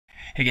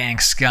Hey gang,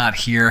 Scott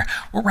here.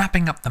 We're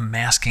wrapping up the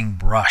masking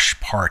brush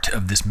part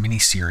of this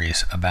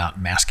mini-series about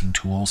masking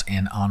tools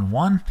in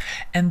ON1,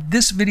 and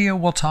this video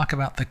will talk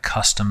about the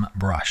custom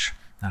brush.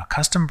 Now,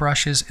 custom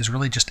brushes is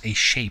really just a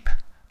shape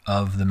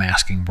of the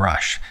masking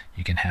brush.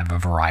 You can have a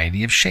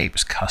variety of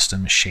shapes,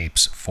 custom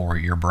shapes for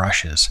your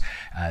brushes.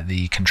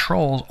 The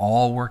controls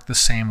all work the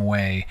same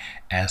way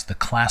as the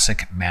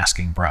classic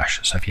masking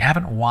brush. So if you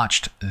haven't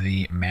watched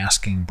the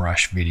masking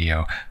brush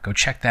video, go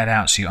check that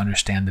out so you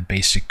understand the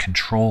basic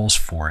controls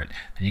for it.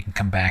 Then you can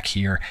come back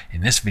here.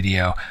 In this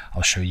video,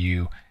 I'll show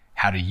you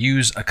how to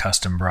use a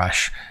custom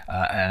brush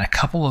and a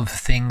couple of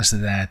things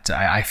that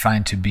I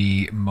find to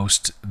be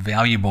most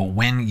valuable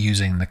when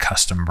using the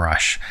custom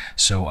brush.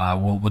 So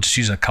we'll just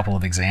use a couple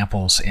of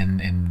examples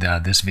in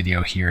this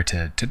video here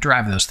to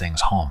drive those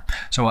things home.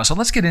 So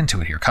let's get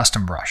into it here.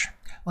 Custom brush.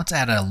 Let's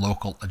add a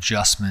local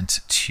adjustment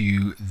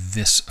to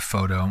this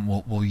photo,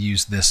 and we'll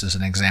use this as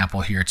an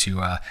example here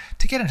to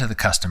get into the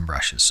custom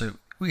brushes. So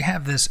we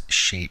have this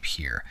shape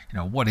here. You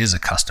know, what is a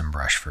custom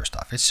brush? First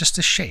off, it's just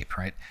a shape,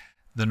 right?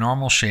 The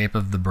normal shape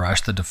of the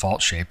brush, the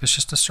default shape, is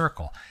just a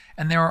circle.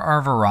 And there are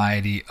a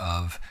variety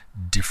of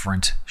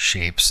different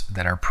shapes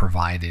that are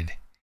provided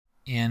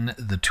in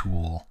the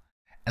tool,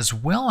 as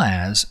well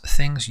as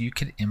things you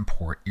could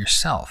import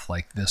yourself,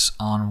 like this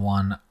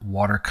ON1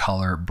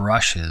 watercolor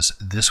brushes.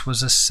 This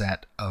was a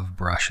set of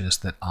brushes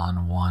that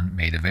ON1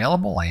 made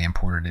available. I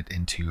imported it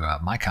into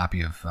my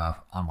copy of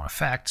ON1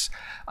 Effects.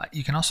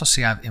 You can also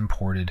see I've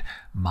imported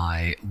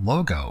my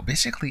logo,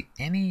 basically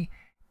any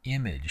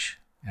image.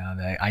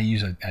 I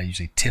use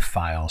TIFF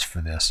files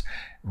for this.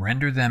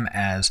 Render them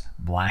as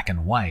black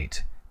and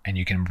white, and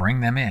you can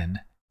bring them in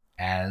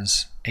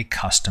as a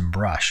custom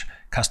brush.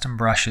 Custom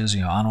brushes,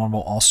 ON1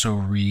 will also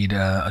read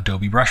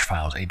Adobe brush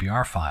files,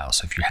 ABR files.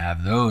 So if you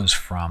have those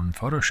from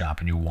Photoshop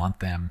and you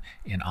want them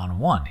in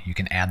ON1, you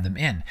can add them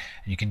in.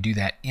 And you can do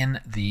that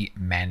in the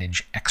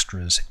Manage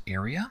Extras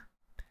area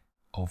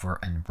over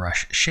in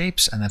Brush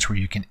Shapes, and that's where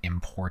you can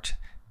import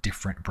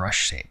different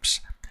brush shapes.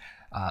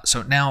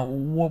 So now,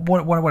 what do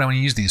I want to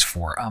use these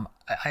for?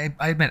 I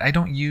admit I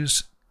don't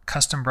use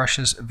custom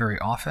brushes very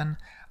often.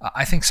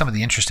 I think some of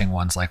the interesting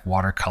ones, like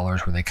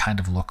watercolors, where they kind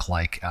of look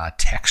like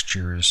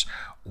textures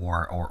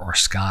or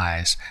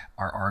skies,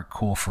 are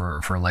cool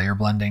for layer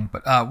blending.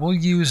 But we'll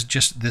use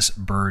just this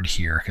bird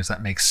here because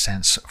that makes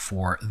sense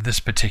for this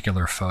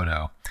particular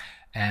photo.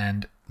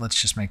 And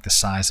let's just make the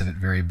size of it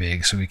very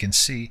big so we can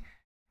see.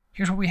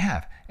 Here's what we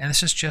have, and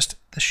this is just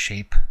the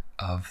shape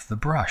of the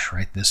brush,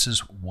 right? This is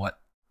what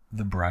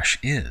the brush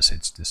is.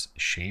 It's this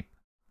shape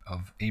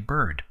of a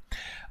bird.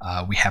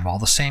 We have all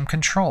the same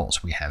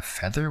controls. We have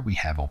feather, we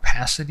have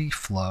opacity,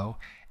 flow.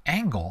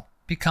 Angle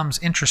becomes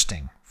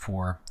interesting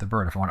for the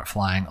bird. If I want it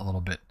flying a little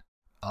bit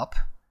up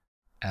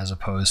as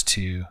opposed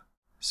to,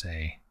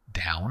 say,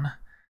 down,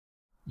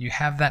 you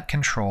have that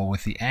control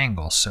with the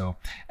angle. So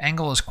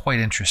angle is quite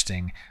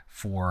interesting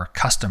for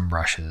custom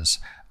brushes,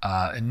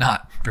 and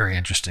not very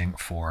interesting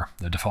for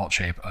the default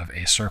shape of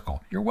a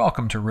circle. You're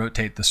welcome to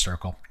rotate the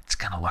circle. It's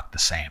going to look the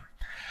same.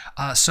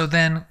 So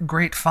then,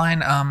 great,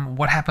 fine.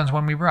 What happens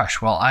when we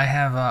brush? Well, I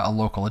have a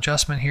local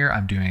adjustment here.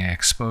 I'm doing an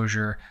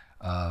exposure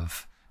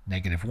of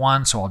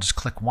 -1, so I'll just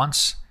click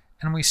once,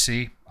 and we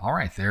see, all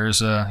right,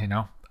 there's a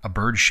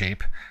bird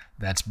shape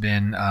that's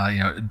been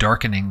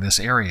darkening this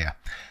area.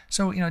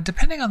 So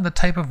depending on the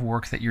type of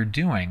work that you're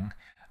doing,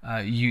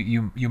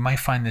 you might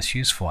find this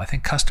useful. I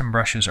think custom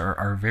brushes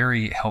are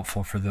very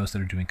helpful for those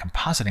that are doing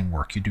compositing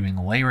work. You're doing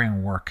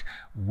layering work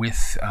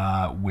with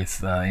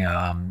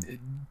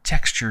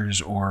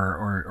textures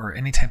or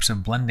any types of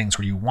blendings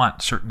where you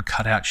want certain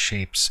cutout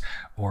shapes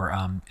or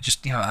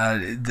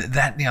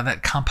that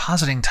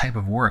compositing type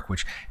of work,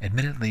 which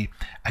admittedly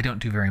I don't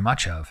do very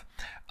much of.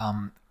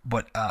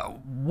 But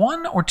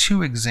one or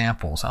two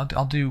examples.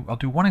 I'll do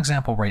one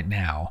example right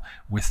now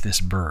with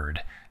this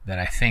bird that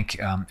I think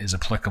is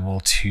applicable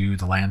to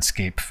the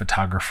landscape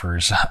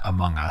photographers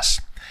among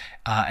us.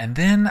 And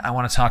then I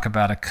want to talk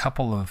about a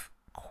couple of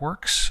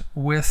quirks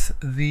with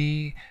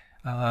the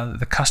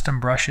custom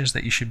brushes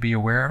that you should be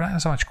aware of.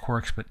 Not so much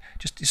quirks, but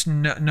just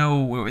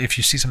know if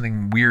you see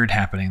something weird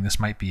happening, this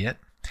might be it.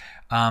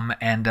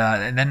 And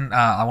then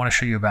I want to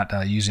show you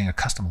about using a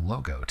custom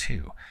logo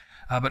too.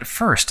 But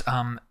first,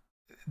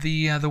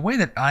 the way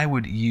that I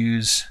would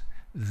use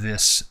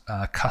this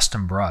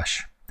custom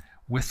brush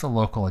with the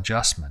local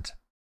adjustment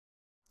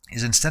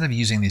is, instead of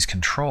using these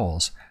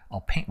controls,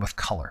 I'll paint with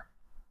color.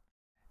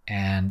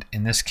 And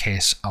in this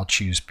case, I'll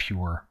choose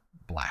pure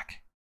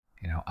black.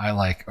 I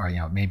like, or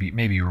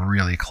maybe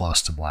really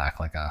close to black,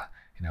 like a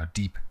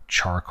deep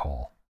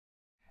charcoal.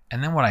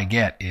 And then what I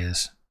get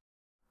is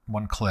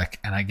one click,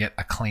 and I get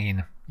a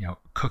clean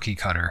cookie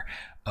cutter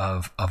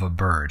of a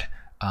bird.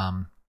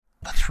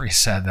 Let's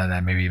reset that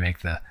and maybe make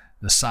the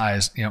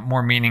size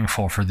more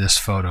meaningful for this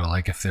photo,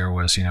 like if there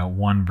was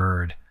one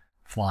bird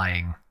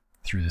flying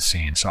through the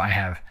scene. So I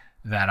have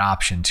that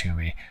option to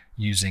me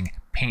using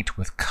paint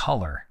with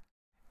color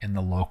in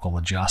the local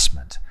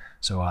adjustment.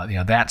 So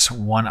that's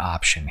one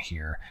option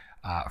here.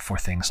 for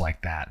things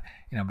like that.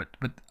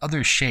 But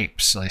other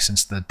shapes, like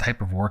since the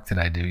type of work that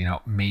I do,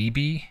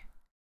 maybe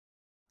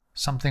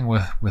something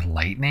with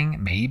lightning,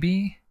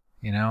 maybe,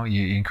 you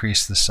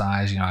increase the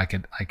size. I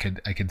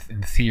could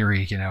in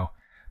theory,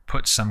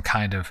 put some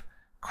kind of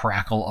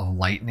crackle of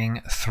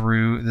lightning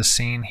through the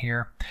scene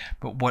here.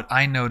 But what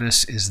I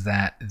notice is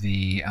that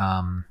the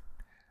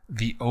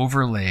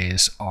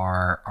overlays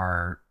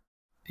are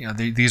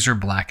these are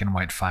black and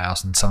white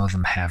files, and some of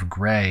them have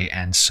gray,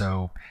 and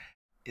so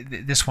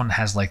this one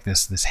has like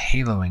this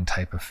haloing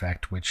type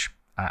effect, which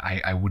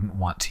I wouldn't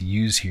want to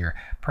use here.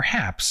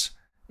 Perhaps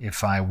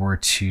if I were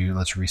to,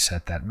 let's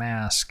reset that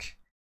mask,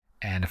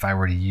 and if I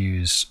were to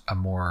use a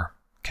more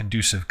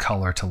conducive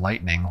color to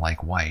lightning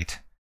like white,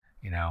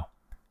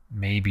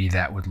 maybe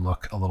that would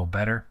look a little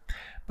better.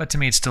 But to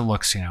me, it still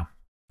looks, a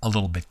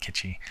little bit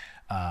kitschy.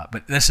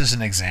 But this is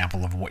an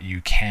example of what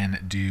you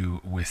can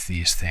do with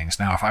these things.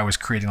 Now, if I was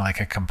creating like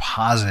a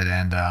composite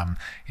and,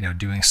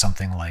 doing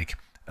something like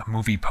a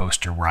movie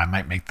poster where I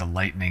might make the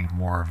lightning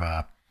more of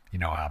a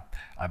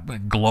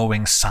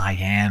glowing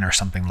cyan or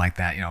something like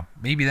that,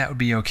 maybe that would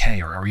be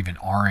okay, or even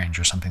orange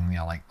or something,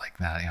 like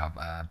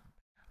that,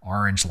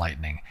 orange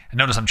lightning. And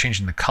notice I'm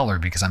changing the color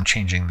because I'm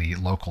changing the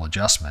local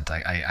adjustment.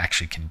 I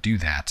actually can do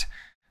that,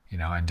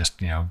 and just,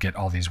 get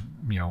all these,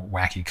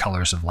 wacky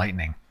colors of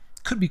lightning.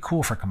 Could be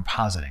cool for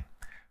compositing.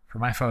 For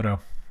my photo,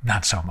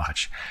 not so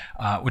much.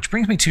 Which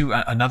brings me to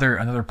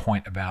another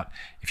point about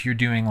if you're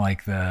doing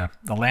like the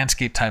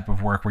landscape type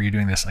of work where you're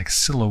doing this like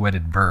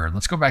silhouetted bird.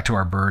 Let's go back to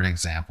our bird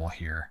example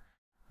here.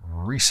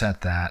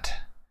 Reset that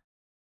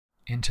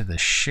into the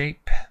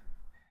shape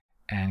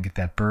and get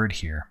that bird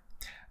here.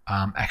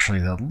 Actually,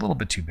 a little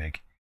bit too big.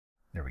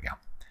 There we go.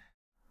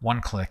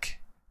 One click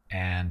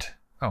and,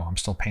 oh, I'm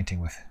still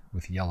painting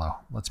with yellow.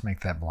 Let's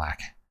make that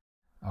black.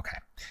 Okay.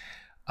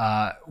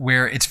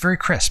 Where it's very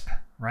crisp,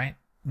 right?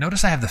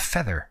 Notice I have the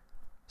feather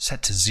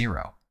set to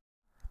 0.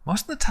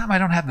 Most of the time I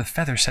don't have the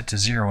feather set to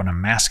 0 when I'm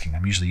masking.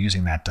 I'm usually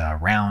using that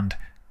round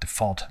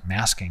default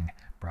masking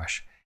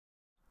brush.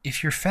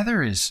 If your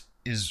feather is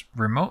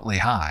remotely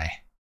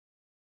high,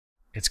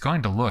 it's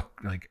going to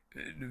look like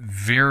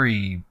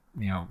very,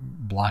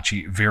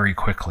 blotchy very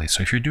quickly.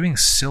 So if you're doing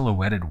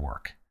silhouetted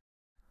work,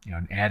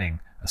 adding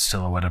a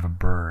silhouette of a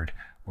bird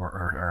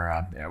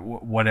or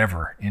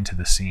whatever into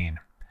the scene,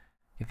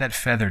 get that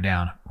feather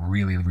down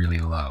really, really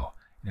low.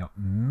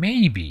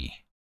 Maybe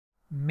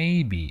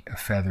a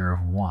feather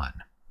of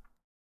 1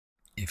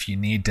 if you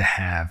need to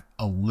have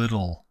a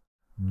little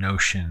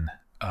notion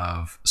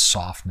of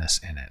softness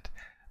in it.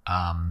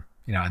 And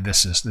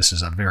this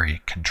is a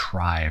very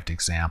contrived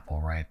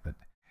example, right? But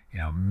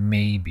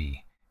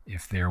maybe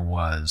if there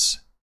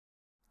was,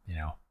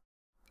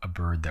 a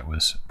bird that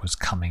was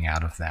coming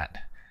out of that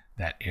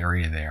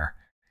area there,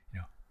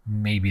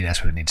 maybe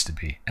that's what it needs to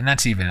be. And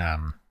that's even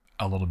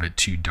a little bit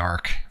too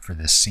dark for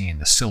this scene.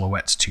 The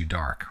silhouette's too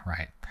dark,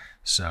 right?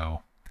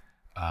 So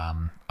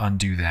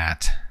undo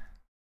that.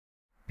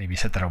 Maybe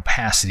set that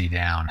opacity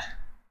down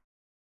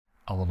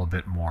a little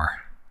bit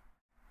more,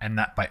 and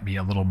that might be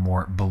a little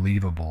more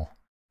believable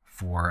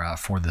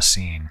for the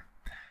scene.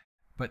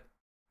 But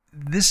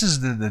this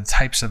is the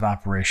types of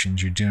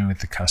operations you're doing with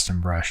the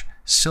custom brush.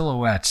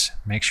 Silhouettes,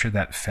 make sure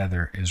that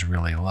feather is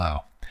really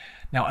low.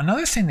 Now,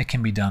 another thing that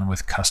can be done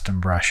with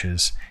custom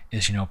brushes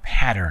is,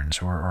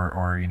 patterns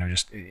or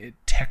just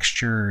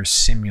texture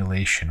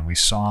simulation. We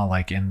saw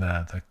like in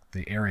the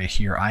area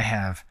here, I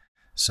have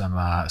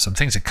some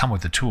things that come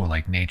with the tool,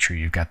 like nature.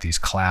 You've got these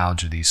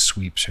clouds or these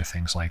sweeps or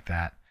things like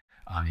that.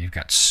 You've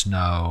got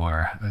snow,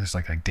 or there's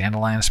like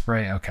dandelion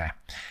spray. Okay.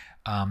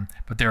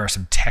 But there are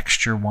some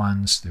texture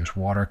ones. There's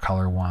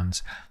watercolor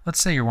ones.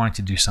 Let's say you're wanting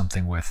to do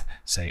something with,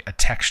 say, a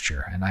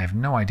texture, and I have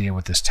no idea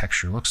what this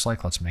texture looks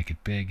like. Let's make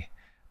it big.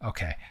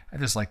 Okay,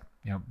 this like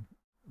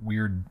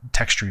weird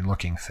textury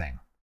looking thing.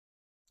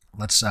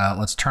 Let's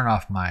turn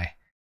off my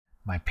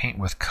paint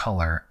with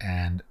color,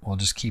 and we'll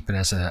just keep it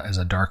as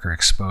a darker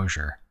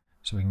exposure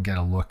so we can get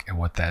a look at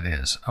what that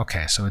is.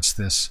 Okay, so it's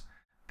this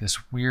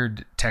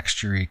weird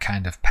textury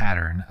kind of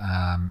pattern,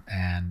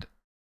 and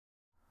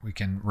we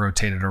can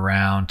rotate it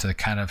around to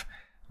kind of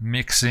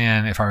mix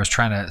in. If I was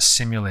trying to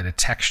simulate a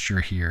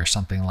texture here,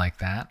 something like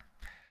that.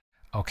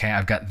 Okay,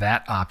 I've got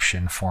that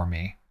option for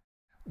me.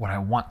 What I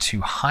want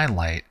to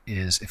highlight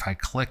is if I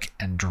click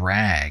and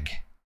drag,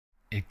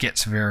 it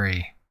gets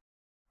very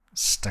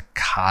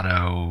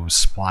staccato,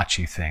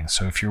 splotchy things.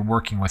 So if you're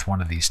working with one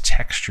of these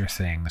texture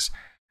things,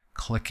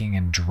 clicking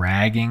and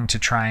dragging to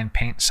try and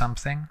paint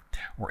something,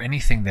 or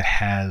anything that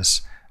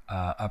has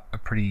a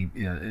pretty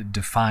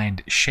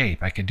defined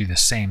shape, I could do the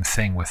same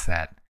thing with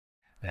that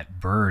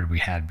bird we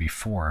had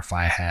before. If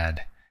I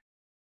had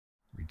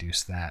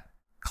reduced that,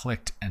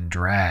 clicked and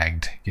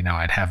dragged,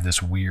 I'd have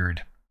this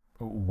weird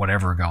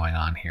whatever going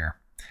on here.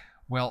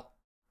 Well,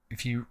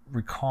 if you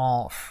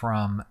recall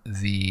from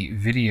the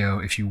video,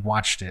 if you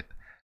watched it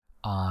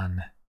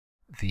on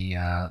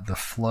the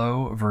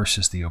flow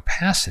versus the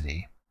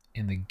opacity,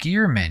 in the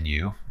gear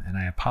menu, and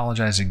I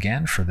apologize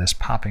again for this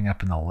popping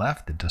up in the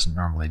left, it doesn't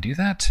normally do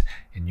that.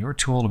 In your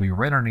tool, it'll be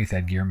right underneath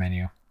that gear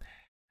menu.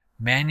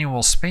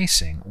 manual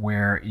spacing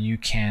where you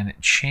can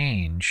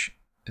change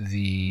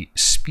the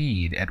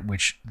speed at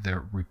which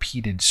the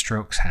repeated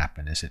strokes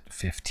happen. Is it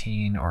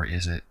 15 or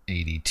is it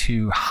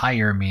 82?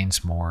 Higher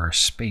means more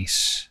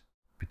space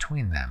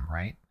between them,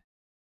 right?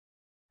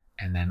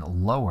 And then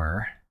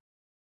lower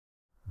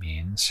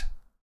means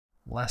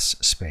less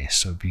space,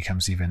 so it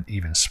becomes even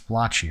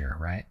splotchier,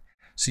 right?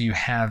 So you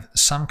have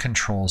some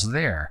controls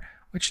there,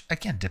 which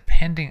again,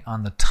 depending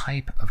on the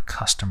type of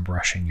custom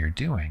brushing you're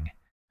doing,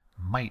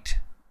 might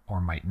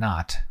or might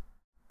not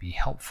be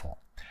helpful.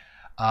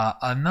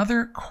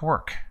 Another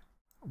quirk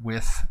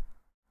with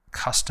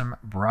custom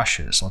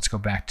brushes, let's go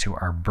back to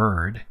our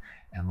bird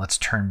and let's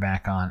turn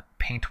back on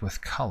paint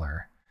with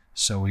color.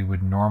 So we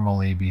would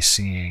normally be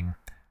seeing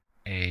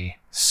a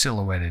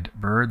silhouetted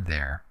bird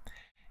there,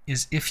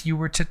 is if you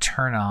were to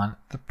turn on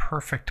the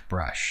perfect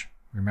brush.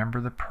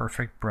 Remember, the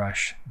perfect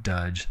brush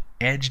does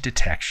edge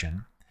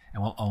detection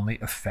and will only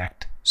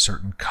affect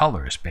certain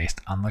colors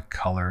based on the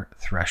color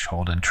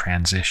threshold and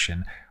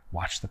transition.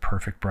 Watch the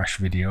perfect brush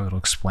video, it'll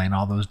explain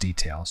all those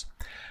details.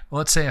 Well,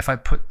 let's say if I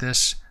put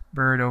this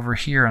bird over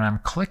here and I'm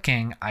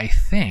clicking, I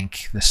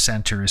think the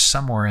center is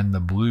somewhere in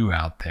the blue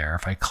out there.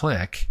 If I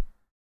click,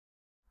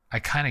 I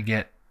kind of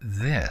get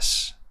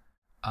this.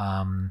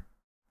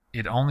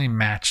 It only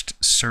matched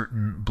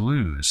certain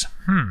blues.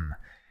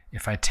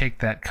 If I take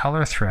that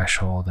color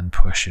threshold and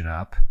push it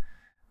up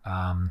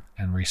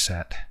and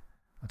reset,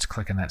 let's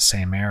click in that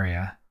same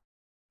area.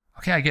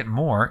 Okay, I get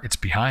more. It's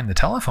behind the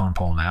telephone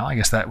pole now. I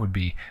guess that would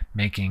be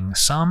making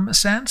some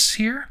sense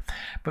here.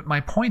 But my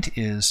point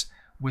is,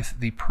 with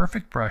the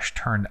perfect brush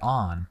turned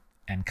on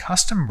and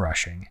custom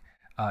brushing,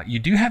 you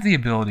do have the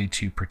ability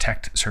to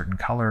protect certain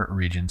color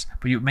regions,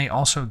 but you may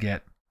also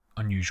get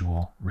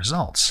unusual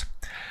results.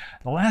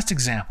 The last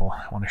example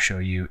I want to show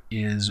you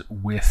is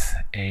with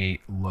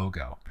a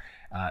logo.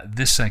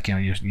 This,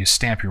 you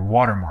stamp your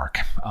watermark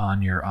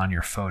on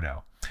your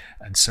photo,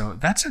 and so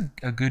that's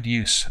a good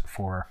use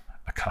for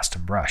a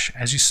custom brush.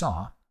 As you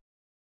saw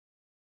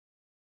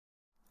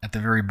at the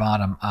very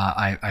bottom,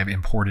 I've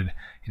imported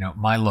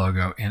my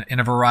logo in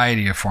a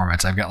variety of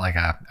formats. I've got like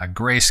a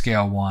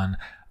grayscale one,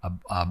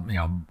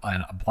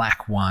 a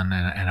black one,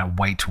 and a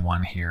white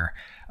one here.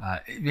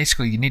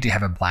 Basically, you need to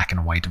have a black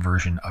and white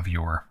version of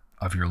your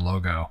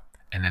logo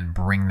and then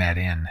bring that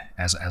in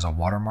as a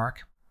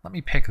watermark. Let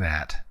me pick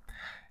that,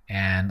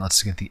 and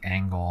let's get the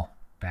angle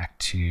back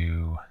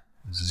to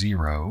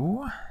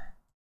 0.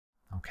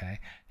 Okay,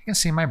 you can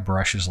see my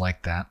brush is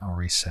like that. I'll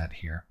reset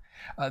here.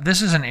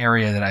 This is an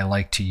area that I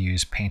like to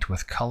use paint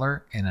with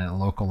color in a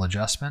local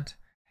adjustment,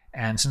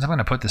 and since I'm going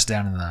to put this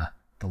down in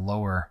the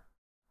lower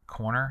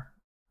corner,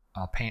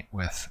 I'll paint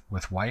with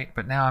white.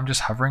 But now I'm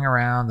just hovering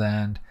around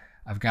and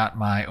I've got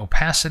my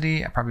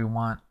opacity. I probably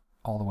want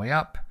all the way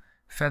up,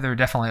 feather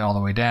definitely all the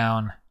way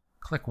down,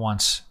 click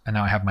once, and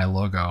now I have my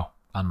logo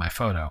on my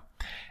photo.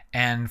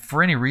 And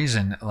for any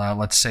reason,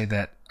 let's say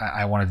that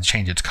I wanted to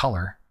change its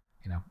color,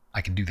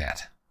 I can do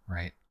that,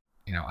 right?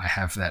 I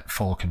have that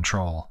full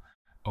control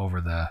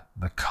over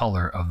the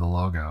color of the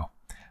logo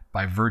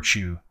by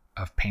virtue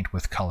of paint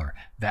with color.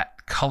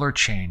 That color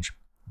change,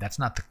 that's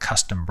not the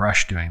custom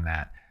brush doing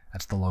that.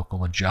 That's the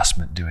local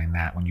adjustment doing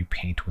that when you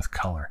paint with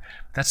color.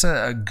 That's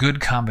a good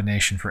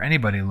combination for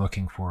anybody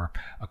looking for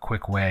a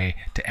quick way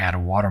to add a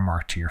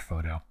watermark to your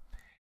photo.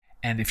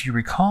 And if you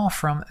recall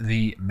from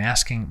the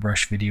masking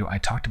brush video, I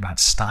talked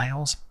about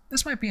styles.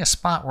 This might be a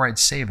spot where I'd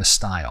save a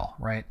style,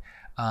 right?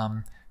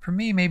 For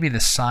me, maybe the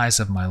size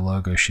of my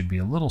logo should be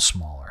a little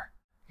smaller.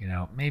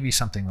 Maybe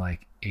something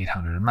like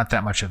 800. I'm not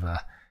that much of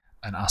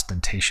an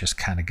ostentatious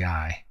kind of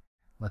guy.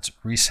 Let's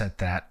reset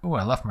that. Oh,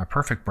 I left my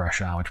perfect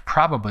brush on, which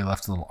probably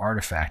left a little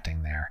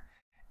artifacting there.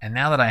 And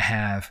now that I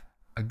have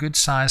a good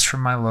size for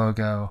my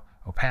logo,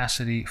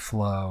 opacity,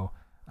 flow,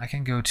 I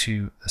can go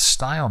to the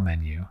Style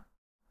menu,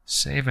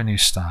 save a new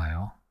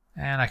style,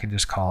 and I can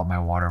just call it my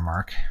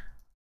watermark.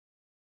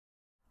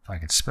 If I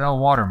could spell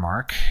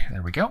watermark,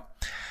 there we go.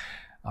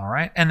 All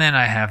right, and then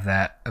I have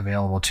that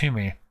available to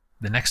me.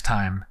 The next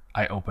time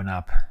I open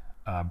up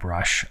a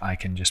brush, I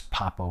can just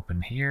pop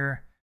open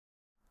here,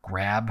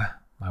 grab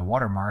my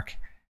watermark,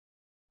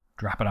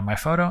 drop it on my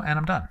photo, and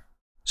I'm done.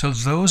 So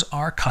those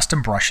are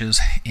custom brushes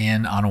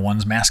in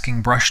ON1's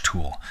masking brush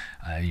tool.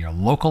 Your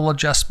local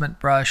adjustment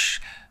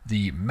brush,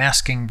 the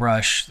masking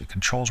brush, the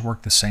controls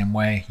work the same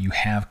way. You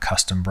have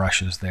custom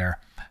brushes there.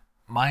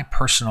 My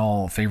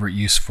personal favorite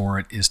use for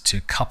it is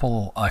to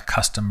couple a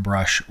custom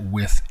brush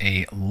with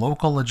a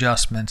local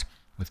adjustment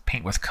with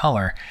paint with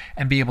color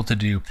and be able to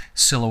do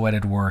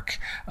silhouetted work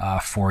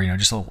for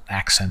just little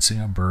accents,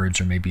 birds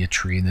or maybe a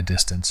tree in the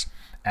distance,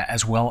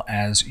 as well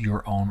as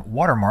your own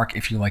watermark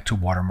if you like to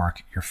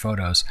watermark your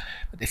photos.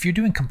 But if you're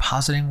doing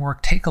compositing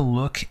work, take a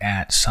look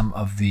at some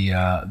of the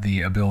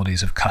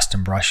abilities of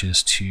custom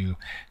brushes to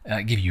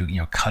give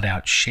you cut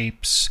out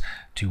shapes,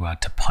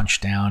 to punch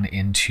down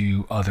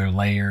into other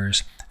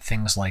layers,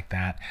 things like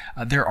that.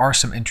 There are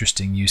some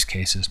interesting use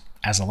cases.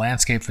 As a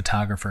landscape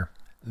photographer,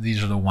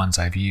 these are the ones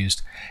I've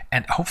used,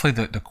 and hopefully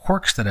the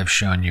quirks that I've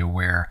shown you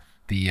where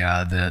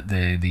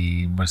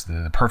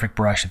the perfect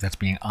brush. If that's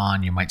being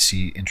on, you might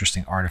see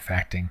interesting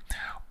artifacting,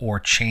 or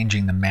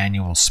changing the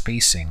manual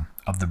spacing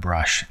of the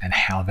brush and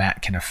how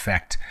that can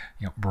affect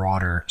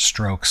broader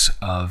strokes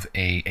of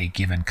a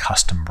given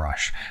custom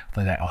brush.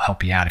 That will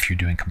help you out if you're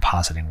doing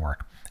compositing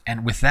work.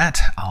 And with that,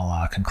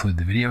 I'll conclude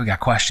the video. If you got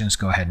questions,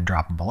 go ahead and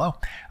drop them below.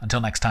 Until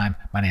next time,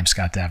 my name's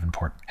Scott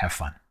Davenport. Have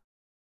fun.